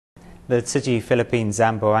The City Philippine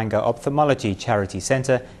Zamboanga Ophthalmology Charity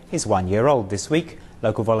Centre is 1 year old this week.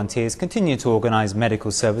 Local volunteers continue to organise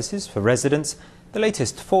medical services for residents. The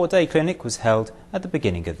latest 4-day clinic was held at the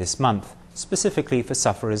beginning of this month, specifically for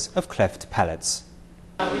sufferers of cleft palates.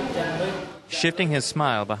 Shifting his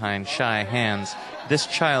smile behind shy hands, this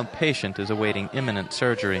child patient is awaiting imminent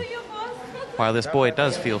surgery. While this boy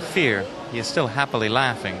does feel fear, he is still happily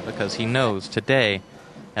laughing because he knows today,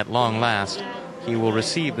 at long last, he will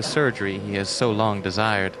receive the surgery he has so long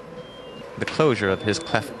desired, the closure of his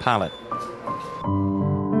cleft palate.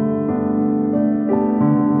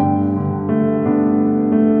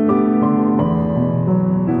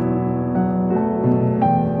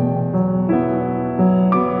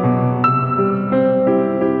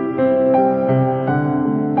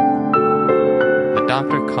 The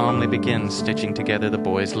doctor calmly begins stitching together the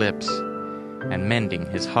boy's lips and mending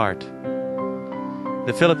his heart.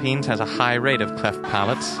 The Philippines has a high rate of cleft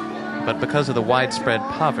palates, but because of the widespread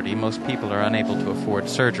poverty, most people are unable to afford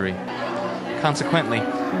surgery. Consequently,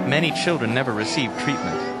 many children never receive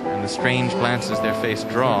treatment, and the strange glances their face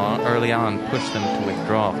draw early on push them to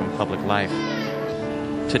withdraw from public life.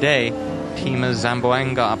 Today, Tima's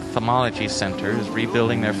Zamboanga Ophthalmology Center is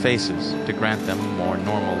rebuilding their faces to grant them a more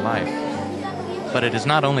normal life. But it is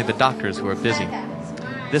not only the doctors who are busy.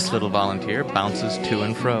 This little volunteer bounces to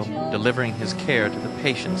and fro, delivering his care to the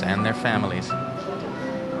patients and their families.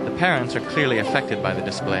 The parents are clearly affected by the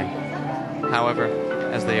display. However,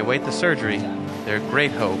 as they await the surgery, their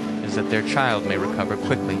great hope is that their child may recover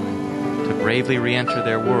quickly, to bravely re-enter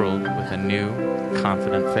their world with a new,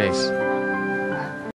 confident face.